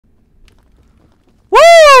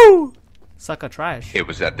Suck a trash. It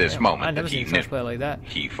was at this Damn, moment I never that seen a trash player like that.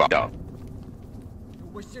 he fucked up.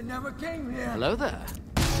 Wish you never came here. Hello there.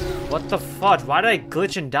 What the fudge? Why did I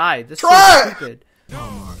glitch and die? This is so Try! stupid. Oh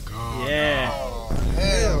my god. Yeah. Oh,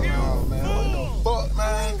 hell no, man. What the fuck,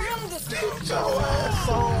 man? Get your ass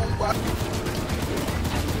on, boy.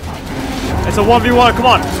 It's a 1v1, come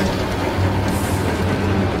on!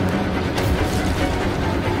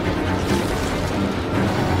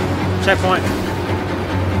 Checkpoint.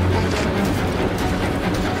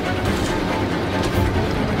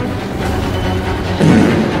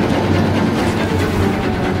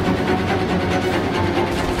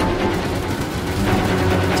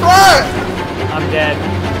 I'm dead.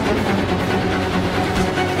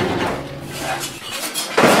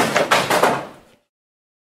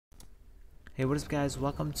 Hey, what is up, guys?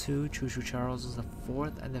 Welcome to Choo Choo Charles. This is the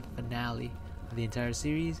fourth and the finale of the entire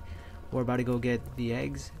series. We're about to go get the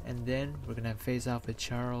eggs, and then we're gonna face off with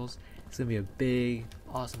Charles. It's gonna be a big,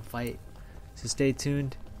 awesome fight. So stay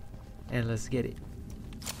tuned, and let's get it.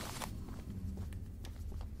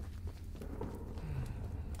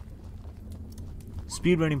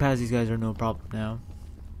 Speedrunning past these guys are no problem now.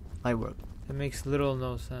 Light work. That makes little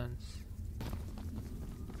no sense.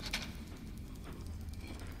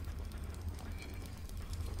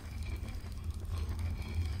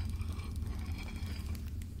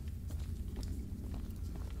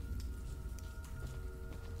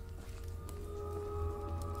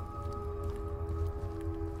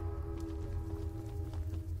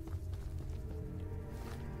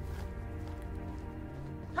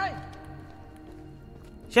 Hey!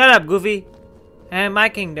 Shut up, Goofy. And my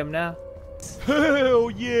kingdom now.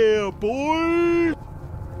 Hell yeah, boy!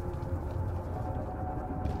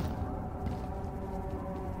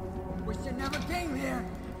 Wish you never came here.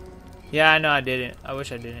 Yeah, I know I didn't. I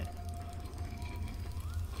wish I didn't.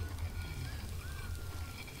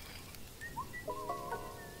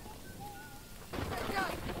 Hey,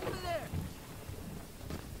 guy, over there.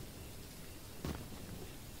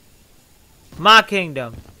 My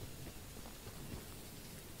kingdom.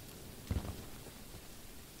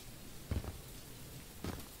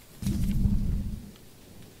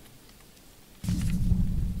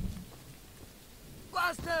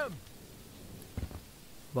 Blast him!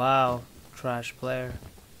 Wow, trash player.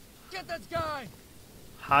 Get that guy!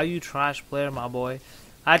 How you trash player, my boy?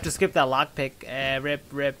 I have to skip that lockpick.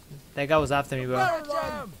 Rip. That guy was after me, bro. Catch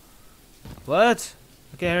him! What?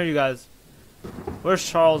 I can't hear you guys. Where's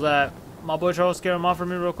Charles at? My boy Charles, scare him off for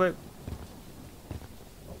me real quick.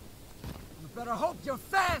 You better hope you're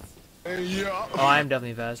fast! Hey, yeah. Oh, I am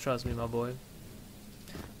definitely fast. Trust me, my boy.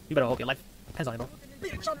 You better hope your life depends on it, bro.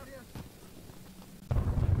 Beat it, son.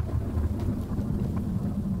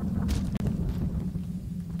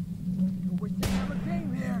 Wish you never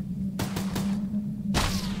came here.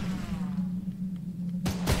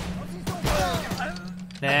 What's he so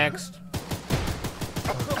bad? Next.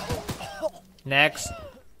 Next.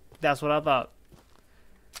 That's what I thought.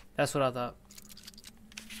 That's what I thought.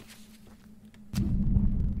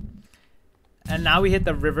 And now we hit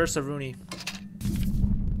the reverse of Rooney.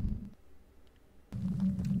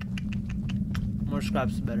 More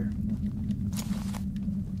scraps is better.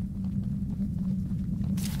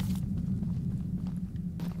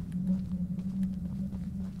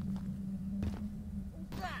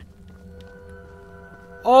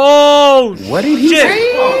 Oh, What did he shit.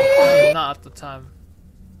 say? Oh, not at the time.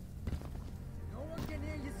 No one can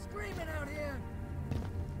hear you screaming out here.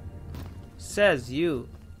 Says you.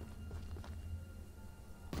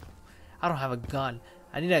 I don't have a gun.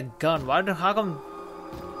 I need a gun. How come?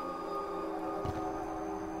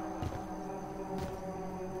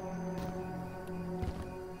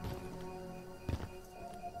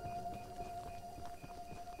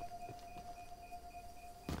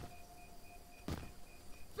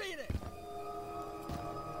 Beat it!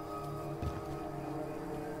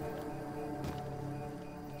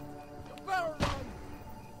 You better run!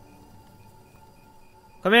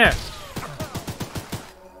 Come here.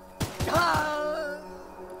 Ah!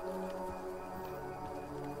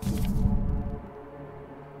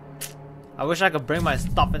 I wish I could bring my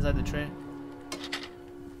stuff inside the train.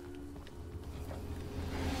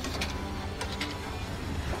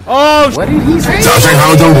 Oh, What did he say? 大家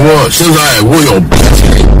好，中国，现在我有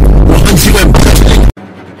我很喜欢。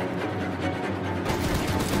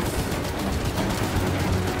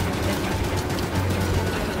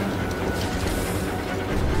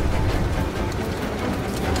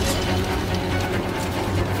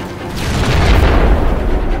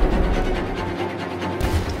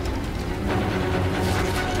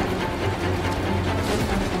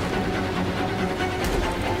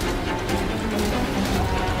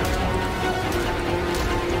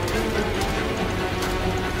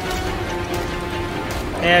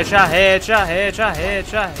Headshot, headshot, headshot,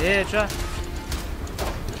 headshot, headshot.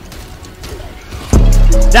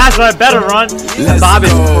 That's right, better run. The Bob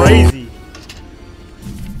is crazy.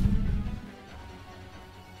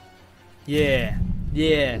 Yeah,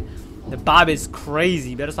 yeah. The Bob is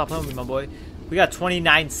crazy. Better stop playing with me, my boy. We got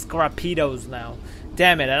 29 scrapitos now.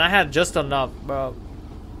 Damn it, and I had just enough, bro.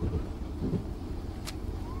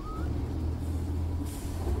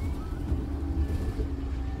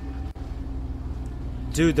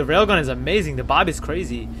 Dude, the railgun is amazing. The Bob is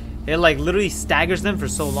crazy. It like literally staggers them for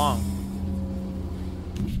so long.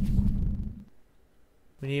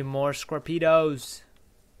 We need more scorpedos.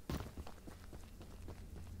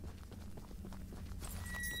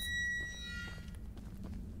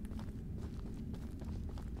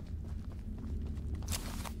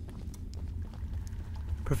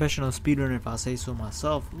 Professional speedrunner, if I say so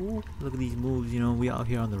myself. Ooh, look at these moves, you know, we out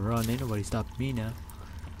here on the run. Ain't nobody stopping me now.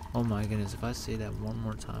 Oh my goodness, if I say that one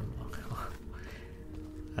more time.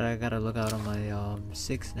 I gotta look out on my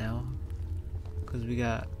 6 now. Because we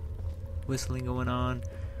got whistling going on.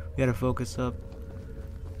 We gotta focus up.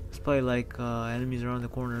 It's probably like enemies around the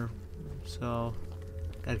corner. So,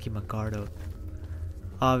 gotta keep my guard up.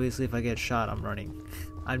 Obviously, if I get shot, I'm running.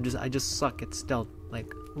 I just suck at stealth.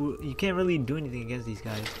 Like, you can't really do anything against these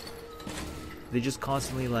guys. They just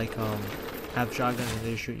constantly like have shotguns and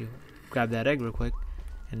they shoot you. Grab that egg real quick,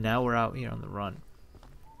 and now we're out here on the run.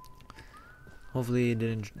 Hopefully it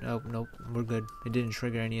didn't. Oh nope, we're good. It didn't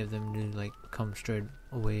trigger any of them to like come straight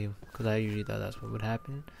away, because I usually thought that's what would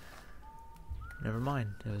happen. Never mind,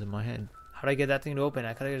 it was in my head. How did I get that thing to open?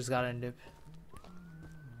 I could have just got it and dip.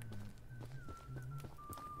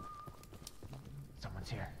 Someone's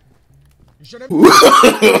here. No,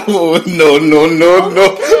 no, no,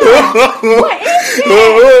 no.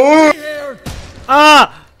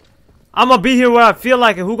 Ah! I'm gonna be here where I feel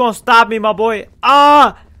like it. Who gonna stop me, my boy?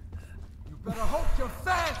 Ah! You better hope you're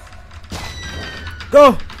fast.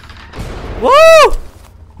 Go! Woo!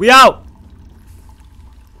 We out!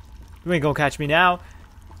 You ain't gonna catch me now.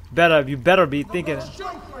 You better be thinking.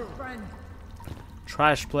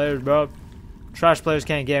 Trash players, bro. Trash players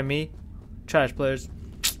can't get me. Trash players.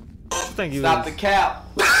 Thank you. Stop the cap.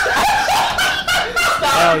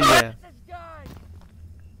 Hell yeah.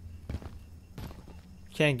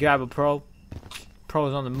 Can't grab a pro.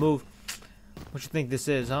 Pro's on the move. What you think this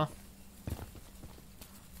is, huh?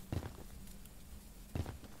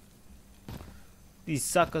 These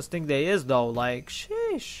suckers think they is though. Like,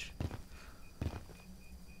 sheesh.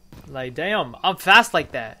 Like, damn, I'm fast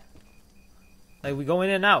like that. Like, we go in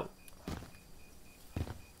and out.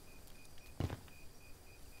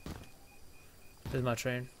 There's my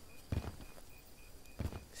train.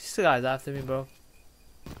 These guys after me, bro.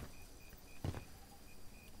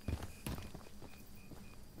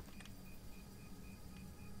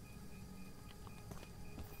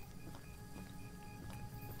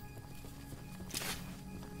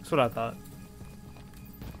 That's what I thought.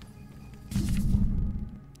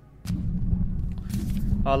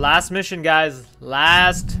 Last mission, guys.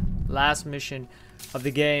 Last mission of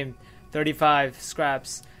the game. 35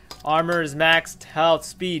 scraps. Armor is maxed. Health,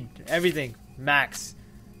 speed, everything max.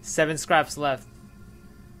 7 scraps left.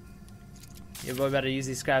 Your boy better use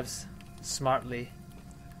these scraps smartly,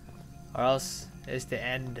 or else it's the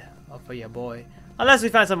end for your boy. Unless we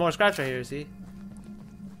find some more scraps right here. See.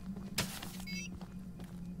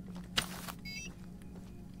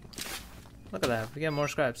 Look at that. We get more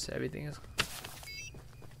scraps. Everything is.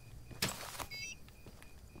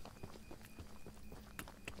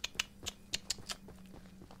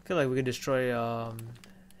 I feel like we could destroy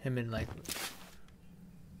him in like.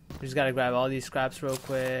 We just gotta grab all these scraps real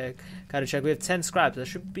quick. Gotta check. We have 10 scraps. That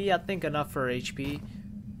should be, I think, enough for HP.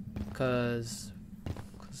 Cause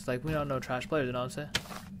like we don't know trash players. You know what I'm saying?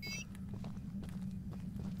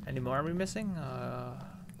 Any more are we missing?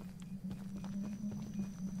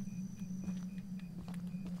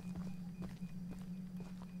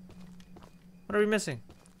 What are we missing?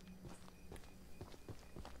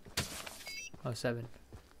 Oh, 7.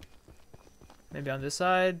 Maybe on this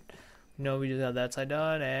side. No, we just have that side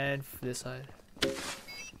done, and this side.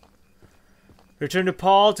 Return to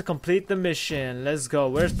Paul to complete the mission. Let's go.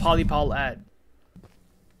 Where's Polly Paul at?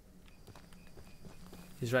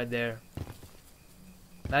 He's right there.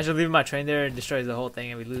 Imagine leaving my train there and destroys the whole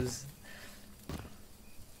thing and we lose.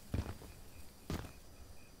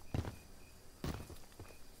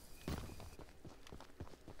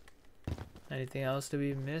 Anything else to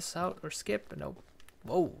be miss out or skip? Nope.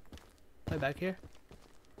 Whoa. Way back here?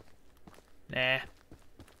 Nah.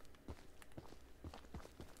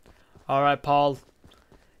 Alright, Paul.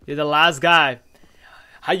 You're the last guy.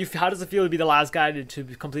 How does it feel to be the last guy to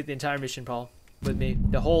complete the entire mission, Paul? With me,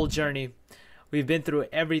 the whole journey. We've been through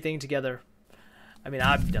everything together. I mean,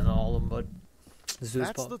 I've done all of them, but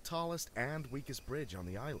that's the tallest and weakest bridge on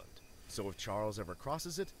the island. So if Charles ever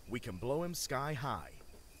crosses it, we can blow him sky high.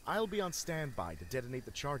 I'll be on standby to detonate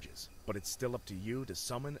the charges, but it's still up to you to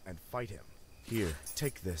summon and fight him. Here,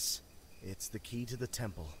 take this. It's the key to the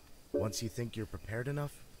temple. Once you think you're prepared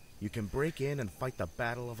enough, you can break in and fight the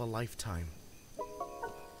battle of a lifetime.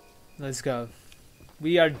 Let's go.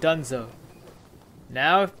 We are donezo.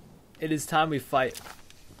 Now, it is time we fight.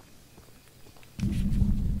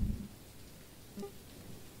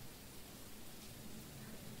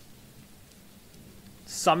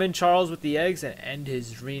 Summon Charles with the eggs and end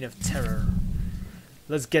his reign of terror.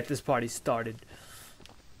 Let's get this party started.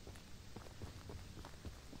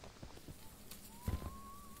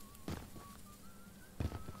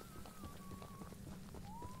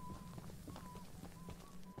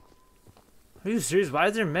 Are you serious? Why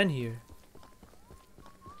are there men here?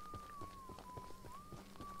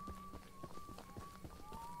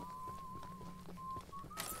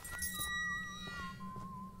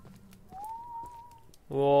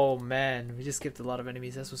 Whoa, man. We just skipped a lot of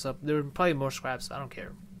enemies. That's what's up. There were probably more scraps. I don't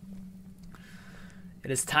care.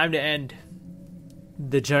 It is time to end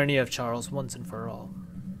the journey of Charles once and for all.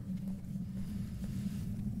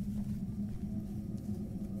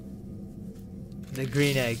 The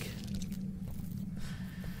green egg.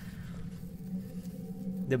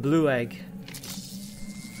 The blue egg.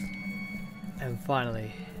 And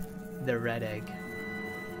finally, the red egg.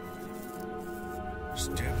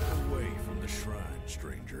 Step away from the shrine,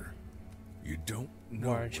 stranger. You don't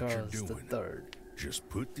know what you're Charles doing. III. Just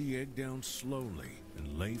put the egg down slowly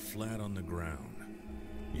and lay flat on the ground.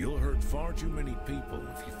 You'll hurt far too many people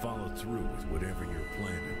if you follow through with whatever you're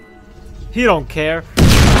planning. He don't care.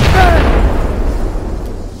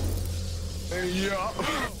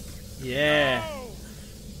 Yeah.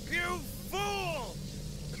 You fool!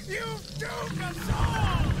 You doomed us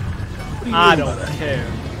all! I don't care.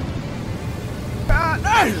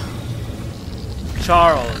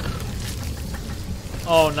 Charles.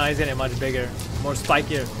 Oh no, he's getting much bigger. More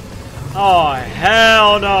spikier. Oh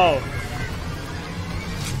hell no.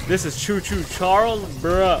 This is Choo Choo Charles,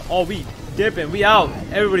 bruh. Oh, we dipping. We out.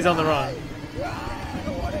 Everybody's on the run.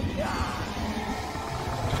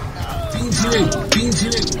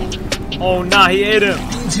 Oh nah, he ate him.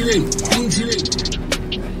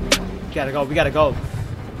 We gotta go. We gotta go.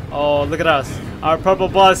 Oh, look at us. Our purple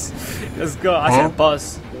bus. Let's go. I said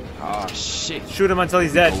bus. Oh shit. Shoot him until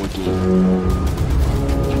he's dead.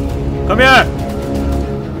 Come here.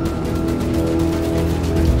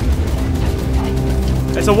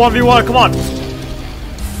 It's a 1v1. Come on.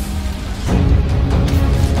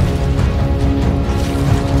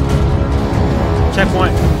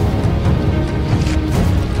 Checkpoint.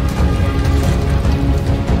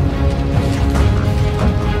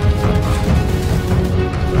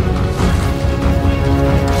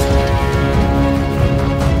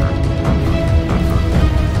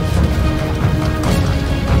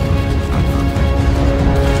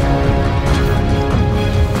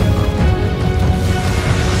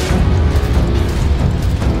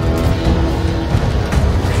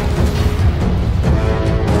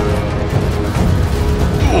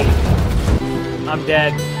 I'm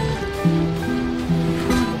dead.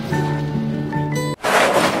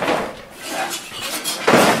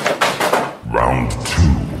 Round 2.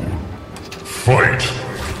 Fight!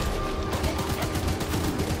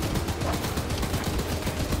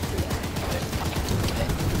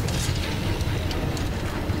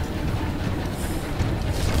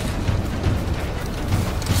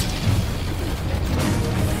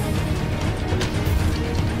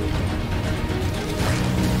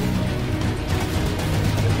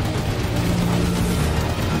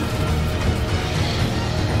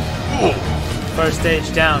 First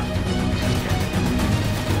stage down.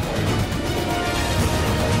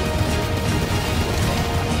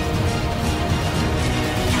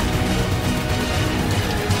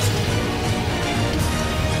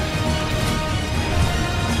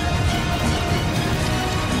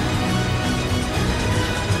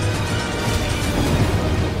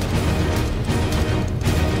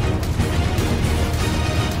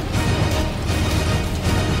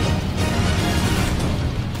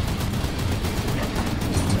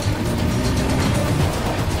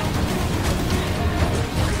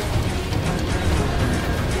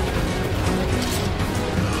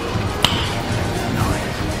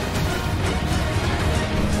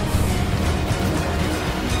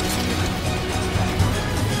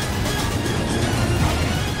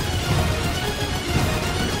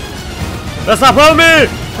 Let's not follow me!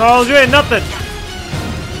 Charles, you ain't nothing!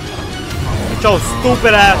 Get your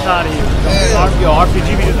stupid ass out of here. Yo,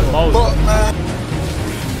 RPG be doing the most. Fuck, man.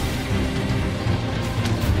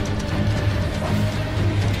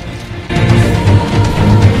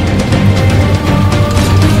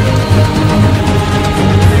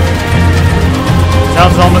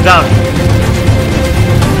 Sounds almost down.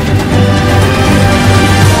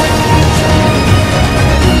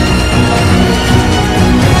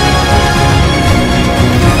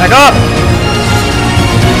 Back up!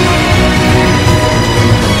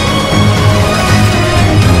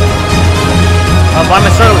 Why am I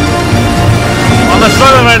struggling? Why am I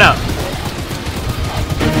struggling right now?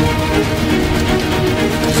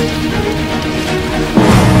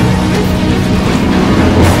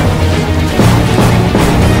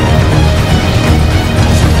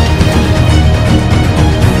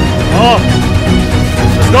 Oh!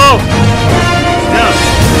 Let's go! Yeah!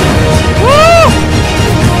 Woo!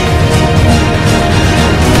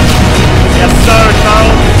 Yes, sir,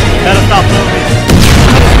 Charles. Better stop playing with me.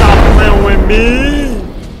 Better stop playing with me.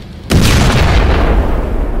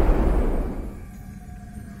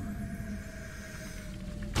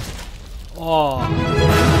 Oh.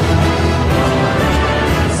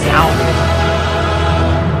 Sound.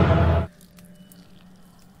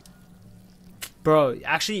 Bro,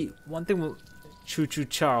 actually, one thing with Choo Choo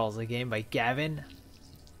Charles, a game by Gavin.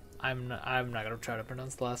 I'm not gonna try to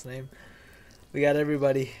pronounce the last name. We got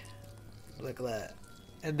everybody. Look at that.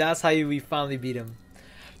 And that's how we finally beat him.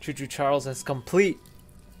 Choo Choo Charles is complete.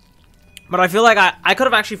 But I feel like I could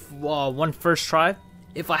have actually won first try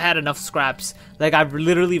if I had enough scraps. Like, I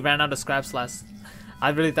literally ran out of scraps last. I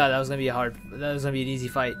really thought that was gonna be an easy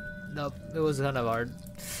fight. Nope, it was kind of hard.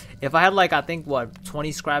 If I had, like, I think what,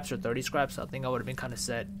 20 scraps or 30 scraps, I think I would have been kind of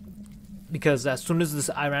set. Because as soon as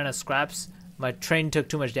I ran out of scraps, my train took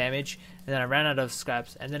too much damage, and then I ran out of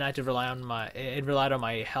scraps, and then I had to rely on it relied on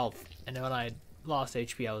my health, and then when I lost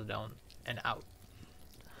HP, I was down and out.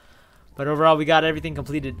 But overall, we got everything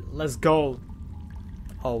completed. Let's go.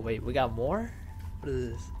 Oh wait, we got more? What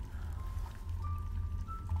is this?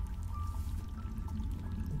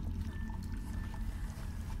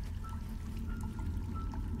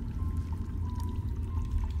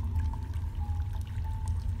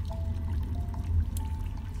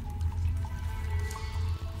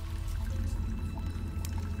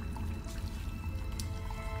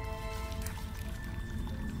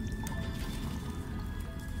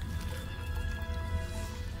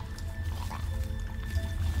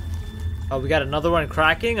 Oh, we got another one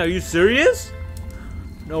cracking? Are you serious?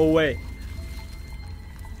 No way.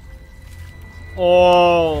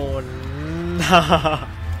 Oh, nah.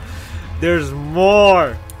 There's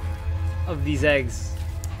more of these eggs.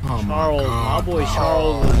 Oh Charles, my boy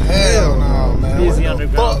Charles is hell no, man. busy What the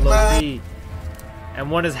underground fuck, low man? key. And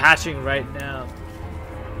one is hatching right now.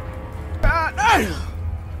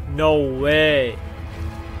 No way.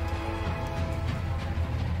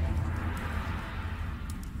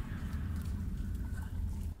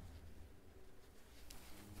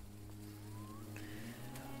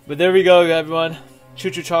 But there we go, everyone. Choo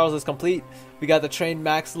Choo Charles is complete. We got the train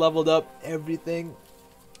max leveled up, everything.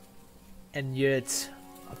 And yeah, it's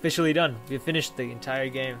officially done. We finished the entire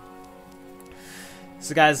game.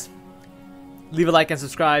 So guys, leave a like and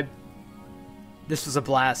subscribe. This was a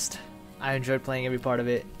blast. I enjoyed playing every part of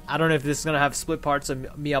it. I don't know if this is going to have split parts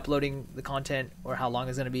of me uploading the content or how long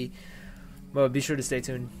it's going to be. But be sure to stay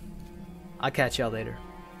tuned. I'll catch y'all later.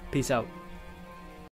 Peace out.